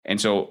And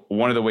so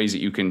one of the ways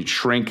that you can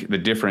shrink the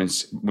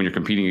difference when you're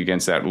competing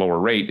against that lower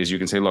rate is you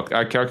can say, look,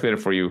 I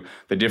calculated for you.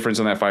 The difference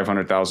on that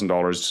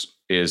 $500,000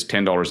 is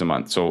 $10 a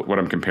month. So what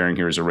I'm comparing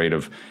here is a rate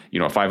of, a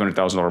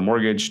 $500,000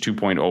 mortgage,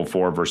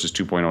 2.04 versus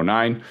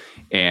 2.09.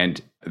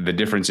 And the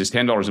difference is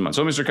 $10 a month.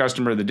 So Mr.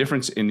 Customer, the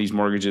difference in these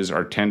mortgages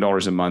are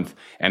 $10 a month.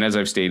 And as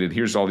I've stated,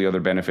 here's all the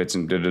other benefits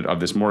of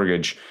this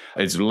mortgage.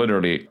 It's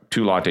literally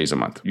 2 lattes a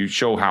month. You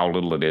show how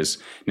little it is.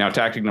 Now,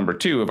 tactic number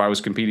 2, if I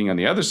was competing on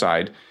the other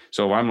side,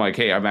 so if I'm like,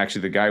 hey, I'm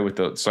actually the guy with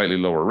the slightly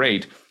lower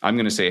rate, I'm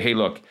going to say, hey,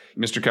 look,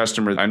 Mr.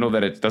 Customer, I know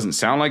that it doesn't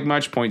sound like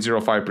much,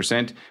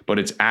 0.05%, but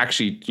it's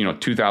actually,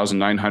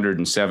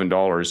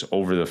 $2,907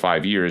 over the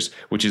 5 years,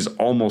 which is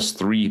almost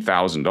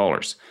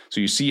 $3,000. So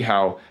you see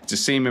how it's the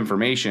same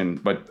information,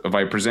 but if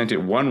I present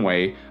it one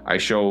way, I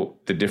show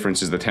the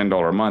difference is the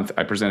 $10 a month.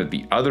 I present it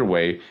the other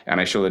way,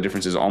 and I show the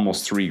difference is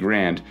almost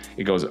 $3,000.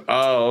 It goes,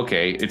 oh,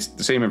 okay, it's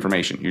the same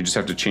information. You just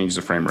have to change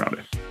the frame around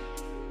it.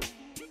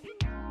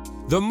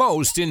 The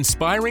most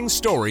inspiring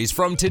stories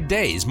from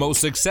today's most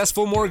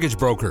successful mortgage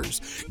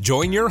brokers.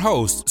 Join your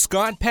host,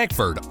 Scott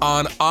Peckford,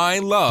 on I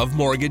Love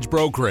Mortgage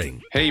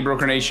Brokering. Hey,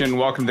 Broker Nation.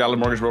 Welcome to the I Love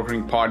Mortgage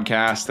Brokering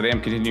podcast. Today,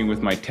 I'm continuing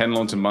with my 10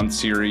 Loans a Month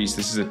series.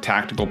 This is a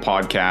tactical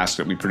podcast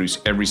that we produce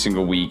every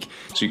single week.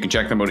 So you can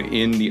check them out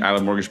in the I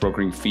Love Mortgage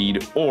Brokering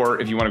feed,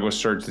 or if you want to go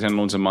search the 10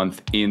 Loans a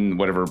Month in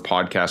whatever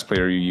podcast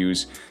player you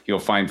use, you'll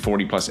find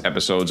 40 plus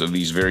episodes of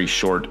these very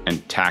short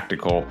and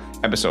tactical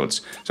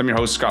episodes. So I'm your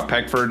host, Scott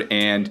Peckford,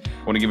 and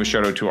I want to give a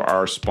shout out to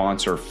our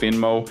sponsor,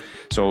 Finmo.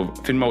 So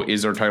Finmo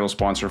is our title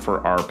sponsor for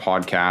our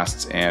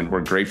podcasts, and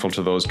we're grateful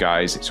to those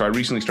guys. So I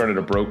recently started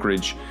a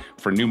brokerage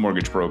for new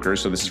mortgage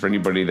brokers. So this is for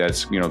anybody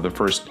that's, the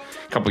first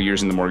couple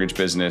years in the mortgage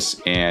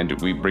business, and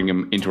we bring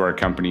them into our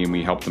company and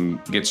we help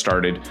them get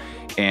started.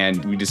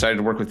 And we decided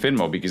to work with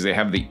Finmo because they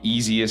have the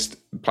easiest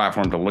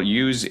platform to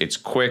use. It's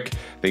quick.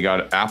 They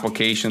got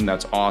application.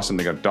 That's awesome.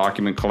 They got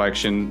document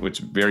collection, which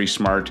is very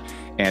smart.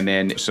 And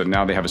then, so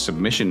now they have a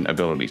submission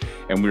ability.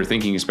 And we were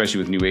thinking, especially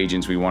with new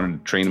agents, we wanted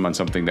to train them on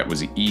something that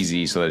was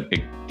easy so that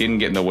it didn't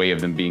get in the way of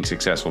them being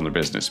successful in their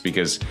business.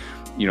 Because,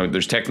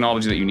 there's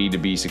technology that you need to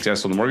be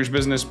successful in the mortgage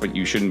business, but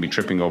you shouldn't be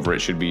tripping over it.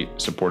 It should be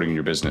supporting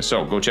your business.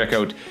 So go check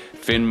out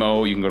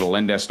Finmo. You can go to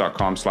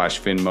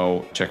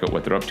lendesk.com/Finmo. Check out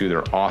what they're up to.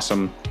 They're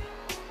awesome.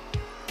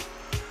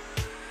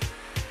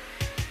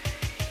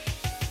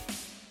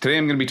 Today,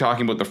 I'm going to be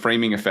talking about the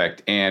framing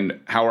effect and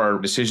how our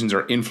decisions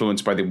are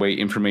influenced by the way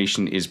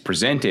information is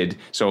presented.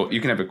 So you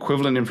can have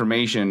equivalent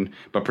information,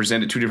 but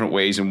present it 2 different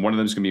ways, and one of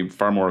them is going to be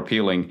far more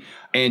appealing.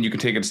 And you can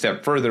take it a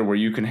step further where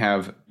you can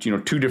have,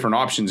 2 different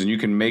options, and you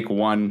can make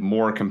one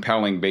more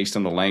compelling based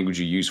on the language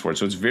you use for it.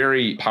 So it's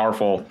very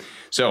powerful.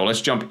 So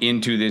let's jump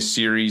into this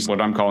series,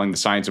 what I'm calling the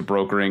science of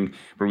brokering,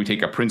 where we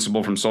take a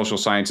principle from social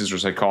sciences or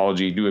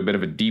psychology, do a bit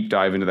of a deep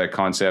dive into that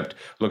concept,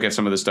 look at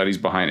some of the studies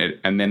behind it,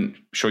 and then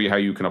show you how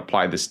you can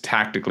apply this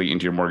tactically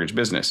into your mortgage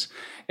business.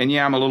 And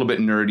yeah, I'm a little bit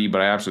nerdy,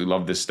 but I absolutely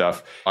love this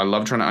stuff. I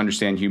love trying to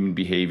understand human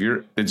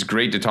behavior. It's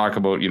great to talk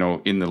about,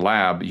 in the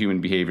lab,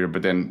 human behavior,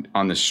 but then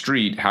on the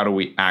street, how do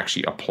we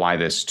actually apply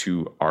this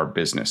to our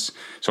business?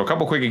 So a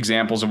couple quick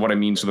examples of what I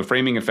mean. So the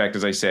framing effect,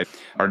 as I said,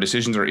 our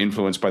decisions are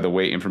influenced by the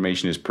way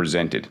information is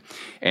presented.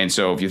 And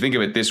so if you think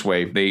of it this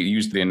way, they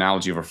use the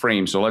analogy of a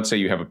frame. So let's say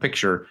you have a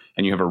picture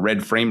and you have a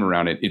red frame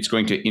around it. It's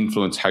going to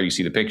influence how you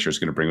see the picture. It's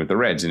going to bring out the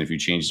reds. And if you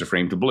change the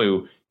frame to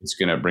blue, it's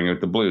going to bring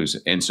out the blues.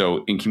 And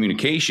so in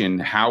communication,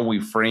 how we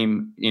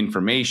frame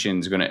information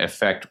is going to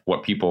affect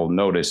what people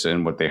notice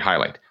and what they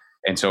highlight.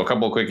 And so a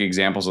couple of quick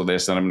examples of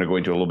this, then I'm going to go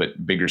into a little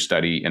bit bigger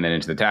study and then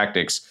into the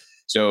tactics.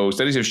 So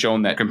studies have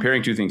shown that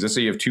comparing 2 things, let's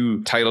say you have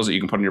 2 titles that you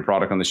can put on your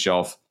product on the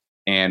shelf,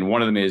 and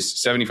one of them is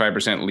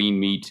 75% lean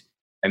meat,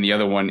 and the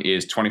other one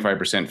is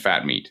 25%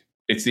 fat meat.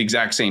 It's the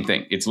exact same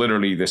thing. It's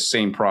literally the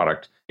same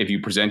product. If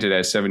you present it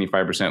as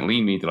 75%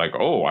 lean meat, they're like,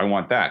 oh, I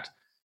want that.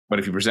 But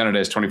if you present it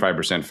as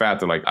 25% fat,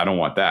 they're like, I don't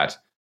want that.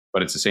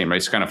 But it's the same, right?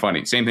 It's kind of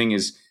funny. Same thing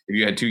is if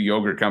you had 2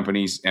 yogurt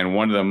companies and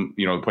one of them,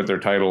 put their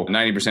title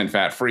 90%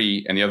 fat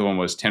free and the other one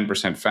was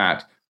 10%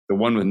 fat, the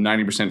one with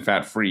 90%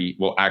 fat free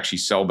will actually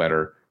sell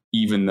better,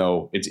 even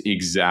though it's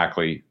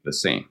exactly the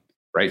same,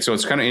 right? So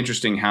it's kind of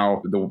interesting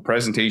how the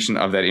presentation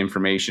of that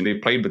information,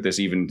 they've played with this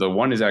even. The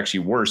one is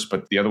actually worse,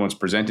 but the other one's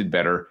presented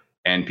better,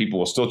 and people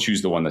will still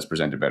choose the one that's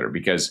presented better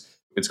because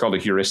it's called a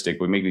heuristic.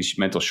 We make these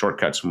mental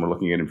shortcuts when we're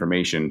looking at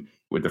information.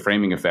 With the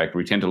framing effect,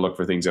 we tend to look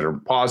for things that are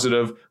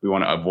positive. We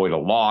want to avoid a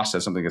loss.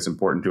 That's something that's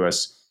important to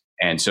us.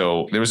 And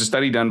so there was a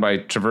study done by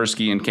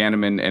Tversky and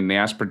Kahneman, and they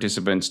asked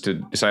participants to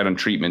decide on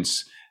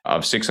treatments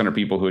of 600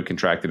 people who had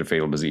contracted a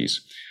fatal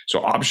disease.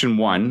 So option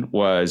 1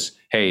 was,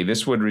 hey,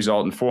 this would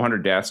result in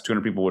 400 deaths,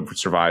 200 people would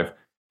survive.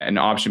 And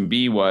option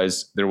B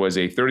was there was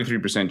a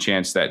 33%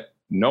 chance that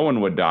no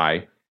one would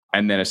die,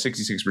 and then a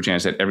 66%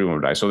 chance that everyone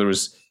would die. So there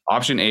was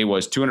option A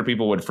was 200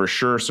 people would for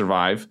sure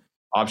survive.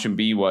 Option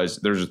B was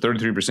there's a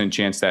 33%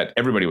 chance that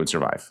everybody would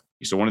survive.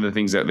 So one of the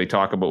things that they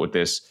talk about with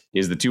this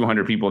is the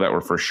 200 people that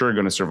were for sure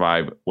going to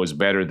survive was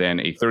better than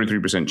a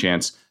 33%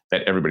 chance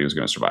that everybody was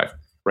going to survive,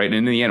 right? And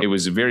in the end, it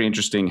was very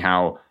interesting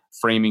how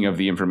framing of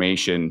the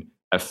information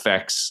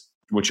affects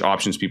which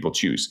options people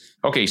choose.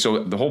 Okay,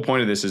 so the whole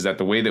point of this is that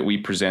the way that we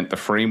present, the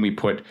frame we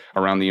put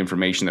around the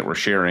information that we're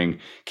sharing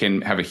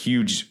can have a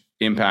huge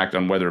impact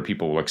on whether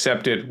people will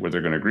accept it, whether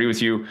they're going to agree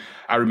with you.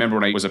 I remember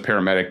when I was a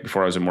paramedic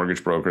before I was a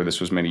mortgage broker,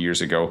 this was many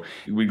years ago,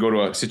 we'd go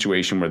to a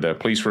situation where the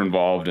police were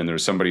involved and there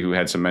was somebody who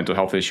had some mental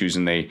health issues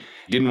and they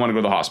didn't want to go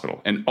to the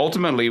hospital. And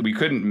ultimately, we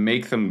couldn't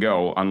make them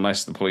go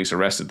unless the police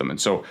arrested them.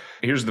 And so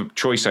here's the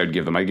choice I'd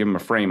give them. I'd give them a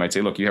frame. I'd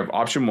say, look, you have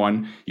option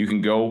one, you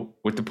can go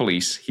with the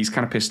police. He's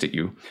kind of pissed at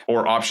you.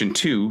 Or option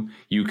two,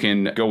 you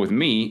can go with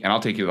me and I'll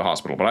take you to the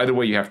hospital. But either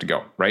way, you have to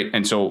go, right?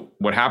 And so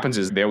what happens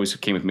is they always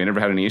came with me. I never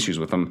had any issues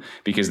with them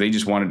because they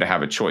just wanted to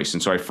have a choice.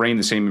 And so I framed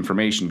the same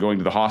information going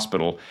to the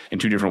hospital in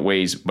two different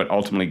ways, but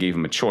ultimately gave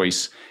them a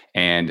choice.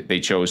 And they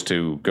chose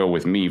to go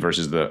with me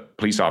versus the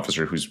police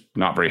officer who's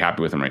not very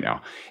happy with them right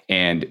now.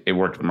 And it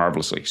worked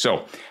marvelously.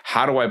 So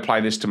how do I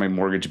apply this to my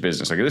mortgage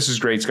business? Like, this is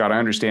great, Scott. I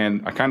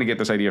understand. I kind of get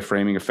this idea of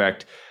framing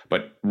effect,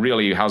 but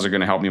really, how's it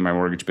going to help me in my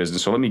mortgage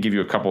business? So let me give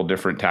you a couple of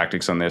different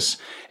tactics on this.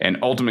 And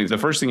ultimately, the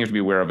first thing you have to be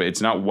aware of, it's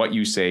not what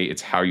you say,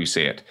 it's how you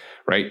say it,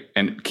 right?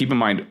 And keep in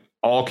mind,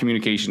 all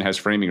communication has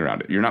framing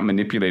around it. You're not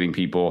manipulating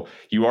people.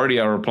 You already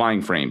are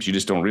applying frames. You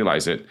just don't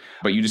realize it,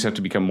 but you just have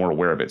to become more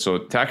aware of it. So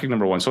tactic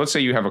number one. So let's say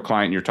you have a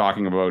client and you're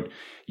talking about,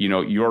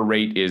 your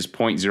rate is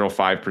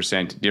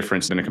 0.05%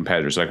 difference than a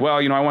competitor. It's like, well,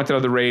 I want that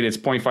other rate. It's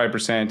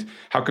 0.5%.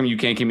 How come you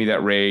can't give me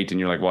that rate? And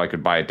you're like, well, I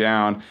could buy it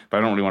down, but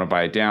I don't really want to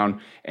buy it down.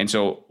 And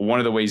so one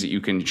of the ways that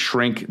you can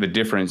shrink the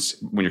difference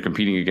when you're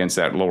competing against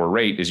that lower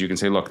rate is you can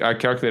say, look, I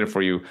calculated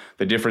for you.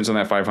 The difference on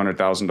that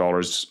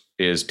 $500,000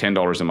 is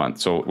 $10 a month.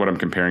 So what I'm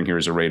comparing here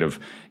is a rate of,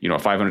 a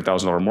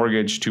 $500,000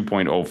 mortgage,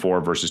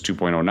 2.04 versus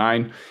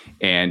 2.09.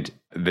 And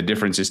the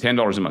difference is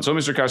 $10 a month. So,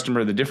 Mr.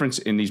 Customer, the difference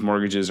in these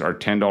mortgages are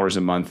 $10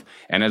 a month.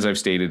 And as I've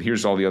stated,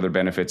 here's all the other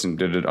benefits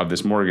of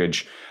this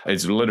mortgage.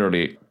 It's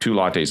literally 2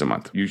 lattes a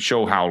month. You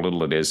show how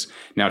little it is.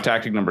 Now,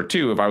 tactic number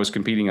two, if I was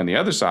competing on the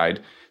other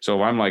side, so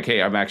if I'm like,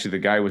 hey, I'm actually the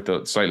guy with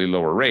the slightly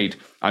lower rate,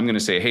 I'm going to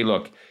say, hey,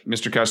 look,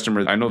 Mr.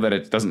 Customer, I know that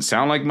it doesn't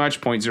sound like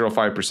much,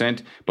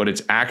 0.05%, but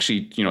it's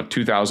actually,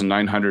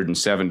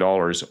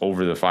 $2,907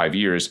 over the 5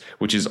 years,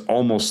 which is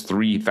almost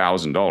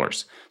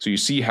 $3,000. So you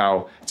see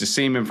how it's the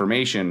same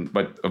information,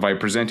 but if I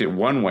present it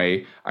one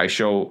way, I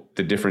show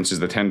the difference is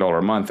the $10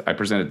 a month. I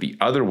present it the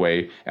other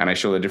way, and I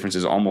show the difference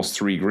is almost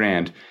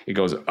 $3,000. It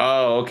goes,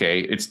 oh,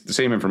 okay, it's the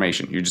same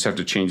information. You just have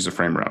to change the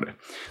frame around it.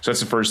 So that's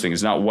the first thing.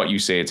 It's not what you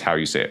say, it's how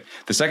you say it.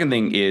 The second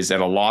thing is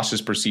that a loss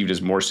is perceived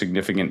as more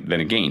significant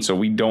than a gain. So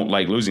we don't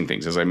like losing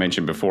things. As I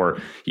mentioned before,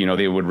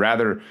 they would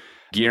rather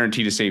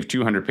guarantee to save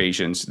 200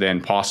 patients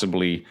than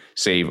possibly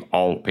save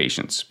all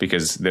patients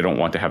because they don't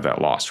want to have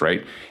that loss,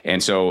 right?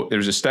 And so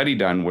there's a study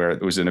done where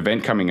there was an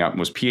event coming up,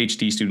 was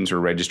PhD students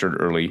were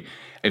registered early.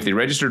 If they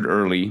registered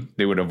early,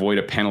 they would avoid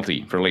a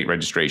penalty for late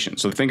registration.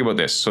 So think about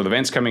this. So the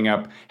event's coming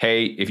up.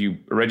 Hey, if you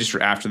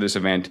register after this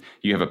event,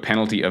 you have a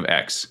penalty of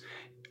X.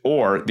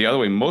 Or the other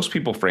way most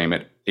people frame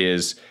it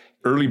is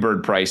early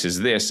bird price is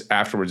this,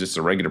 afterwards it's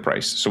a regular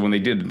price. So when they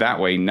did it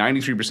that way,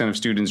 93% of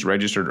students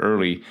registered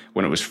early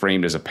when it was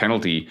framed as a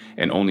penalty,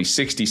 and only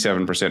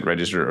 67%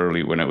 registered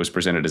early when it was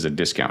presented as a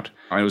discount.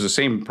 And it was the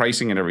same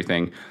pricing and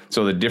everything,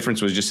 so the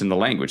difference was just in the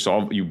language.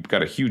 So you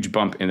got a huge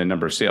bump in the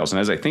number of sales. And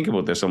as I think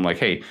about this, I'm like,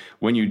 hey,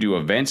 when you do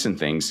events and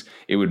things,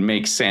 it would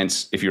make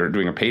sense, if you're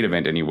doing a paid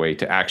event anyway,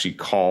 to actually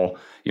call,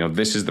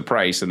 this is the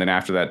price, and then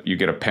after that, you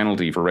get a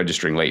penalty for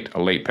registering late,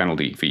 a late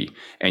penalty fee,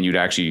 and you'd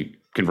actually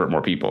convert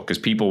more people,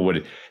 because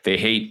they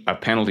hate a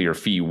penalty or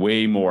fee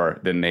way more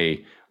than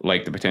they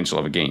like the potential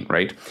of a gain,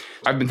 right?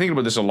 I've been thinking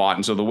about this a lot.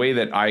 And so the way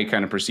that I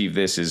kind of perceive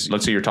this is,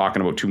 let's say you're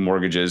talking about two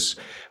mortgages.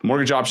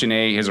 Mortgage option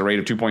A has a rate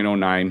of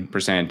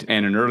 2.09%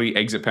 and an early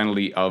exit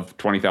penalty of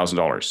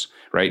 $20,000,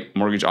 right?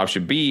 Mortgage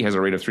option B has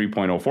a rate of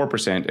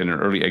 3.04% and an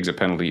early exit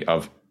penalty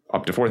of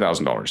up to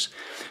 $4,000.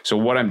 So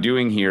what I'm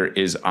doing here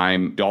is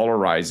I'm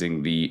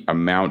dollarizing the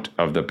amount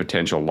of the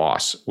potential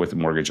loss with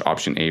mortgage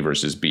option A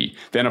versus B.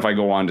 Then if I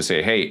go on to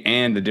say, hey,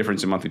 and the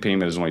difference in monthly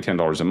payment is only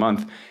 $10 a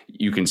month,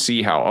 you can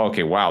see how,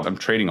 okay, wow, I'm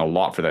trading a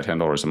lot for that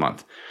 $10 a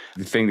month.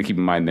 The thing to keep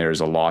in mind there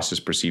is a loss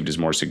is perceived as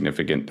more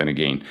significant than a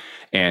gain.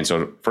 And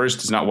so first,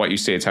 it's not what you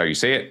say, it's how you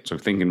say it. So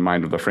think in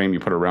mind of the frame you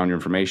put around your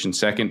information.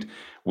 Second,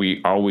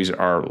 we always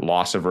are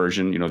loss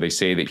aversion. They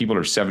say that people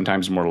are 7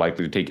 times more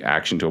likely to take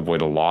action to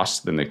avoid a loss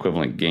than the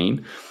equivalent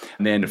gain.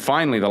 And then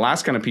finally, the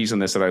last kind of piece on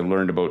this that I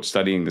learned about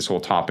studying this whole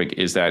topic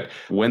is that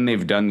when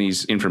they've done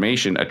these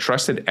information, a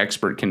trusted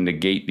expert can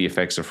negate the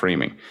effects of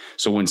framing.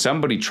 So when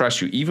somebody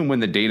trusts you, even when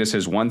the data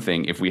says one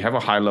thing, if we have a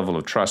high level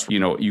of trust,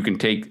 you can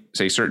take,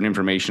 say, certain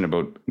information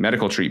about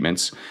medical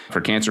treatments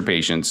for cancer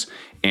patients,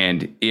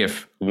 and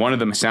if one of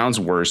them sounds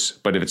worse,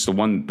 but if it's the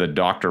one the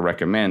doctor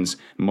recommends,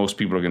 most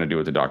people are going to do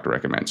what the doctor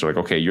recommends. So like,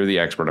 okay, you're the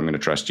expert, I'm going to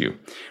trust you,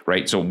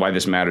 right? So why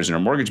this matters in our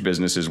mortgage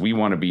business is we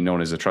want to be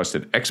known as a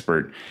trusted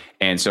expert.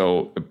 And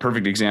so a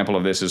perfect example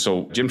of this is,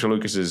 so Jim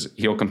Chalukas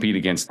he'll compete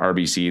against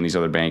RBC and these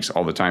other banks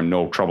all the time,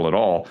 no trouble at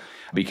all,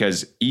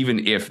 because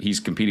even if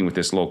he's competing with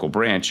this local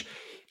branch,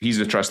 he's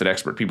a trusted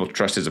expert. People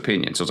trust his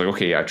opinion. So it's like,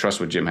 okay, yeah, I trust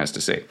what Jim has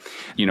to say.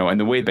 And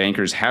the way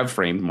bankers have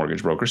framed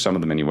mortgage brokers, some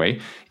of them anyway,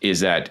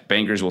 is that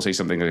bankers will say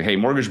something like, hey,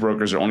 mortgage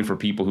brokers are only for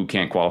people who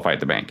can't qualify at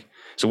the bank.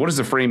 So what is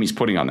the frame he's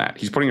putting on that?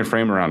 He's putting a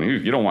frame around you.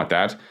 You don't want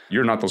that.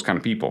 You're not those kind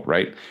of people,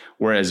 right?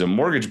 Whereas a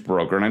mortgage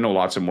broker, and I know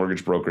lots of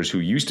mortgage brokers who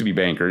used to be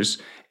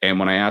bankers, and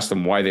when I asked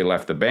them why they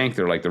left the bank,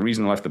 they're like, the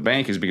reason I left the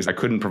bank is because I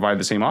couldn't provide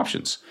the same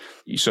options.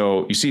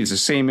 So you see, it's the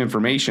same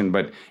information,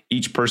 but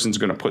each person's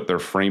going to put their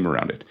frame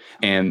around it.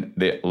 And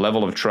the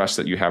level of trust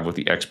that you have with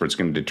the expert is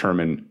going to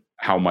determine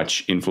how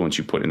much influence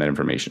you put in that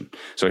information.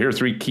 So here are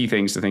 3 key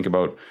things to think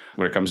about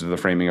when it comes to the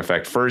framing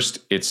effect. First,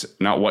 it's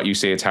not what you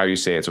say, it's how you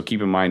say it. So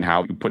keep in mind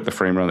how you put the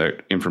frame around the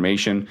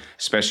information,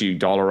 especially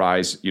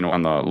dollarize,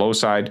 on the low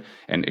side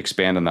and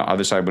expand on the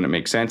other side when it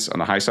makes sense on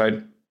the high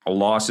side. A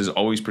loss is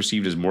always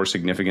perceived as more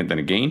significant than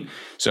a gain.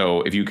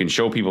 So if you can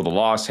show people the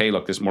loss, hey,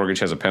 look, this mortgage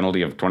has a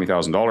penalty of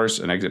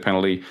 $20,000, an exit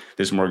penalty.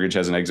 This mortgage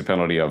has an exit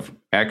penalty of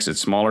X, it's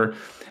smaller.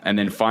 And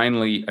then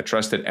finally, a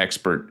trusted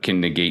expert can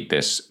negate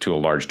this to a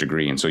large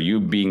degree. And so you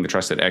being the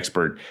trusted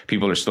expert,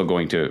 people are still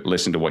going to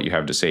listen to what you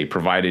have to say,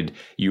 provided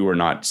you are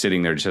not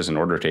sitting there just as an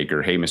order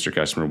taker. Hey, Mr.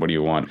 Customer, what do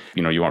you want?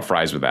 You want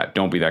fries with that.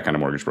 Don't be that kind of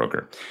mortgage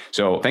broker.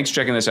 So thanks for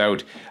checking this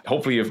out.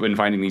 Hopefully you've been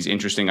finding these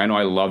interesting. I know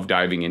I love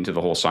diving into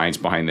the whole science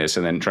behind this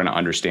and then trying to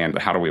understand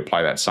how do we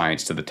apply that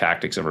science to the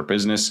tactics of our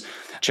business.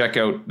 Check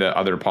out the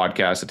other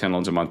podcasts, the 10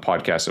 Loans a Month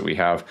podcast that we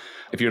have.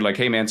 If you're like,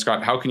 hey man,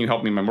 Scott, how can you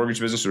help me in my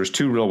mortgage business? There's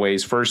 2 real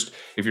ways. First,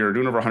 if you're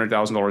doing over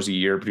 $100,000 a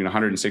year, between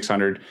 100 and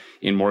 600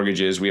 in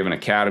mortgages, we have an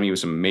academy with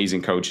some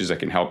amazing coaches that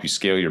can help you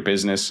scale your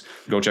business.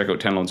 Go check out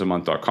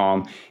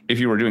 10loansamonth.com. If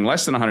you were doing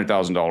less than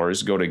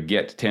 $100,000, go to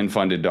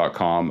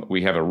get10funded.com.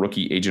 We have a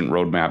rookie agent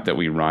roadmap that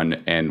we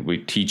run, and we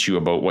teach you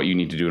about what you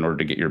need to do in order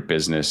to get your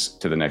business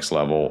to the next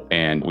level.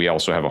 And we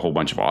also have a whole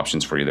bunch of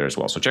options for you there as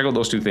well. So check out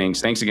those 2 things.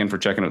 Thanks again for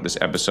checking out this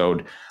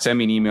episode. Send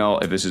me an email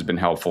if this has been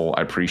helpful.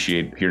 I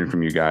appreciate hearing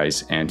from you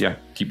guys. And yeah,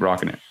 keep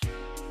rocking it.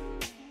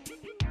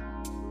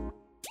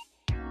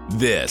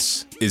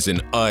 This is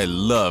an I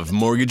Love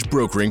Mortgage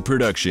Brokering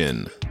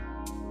production.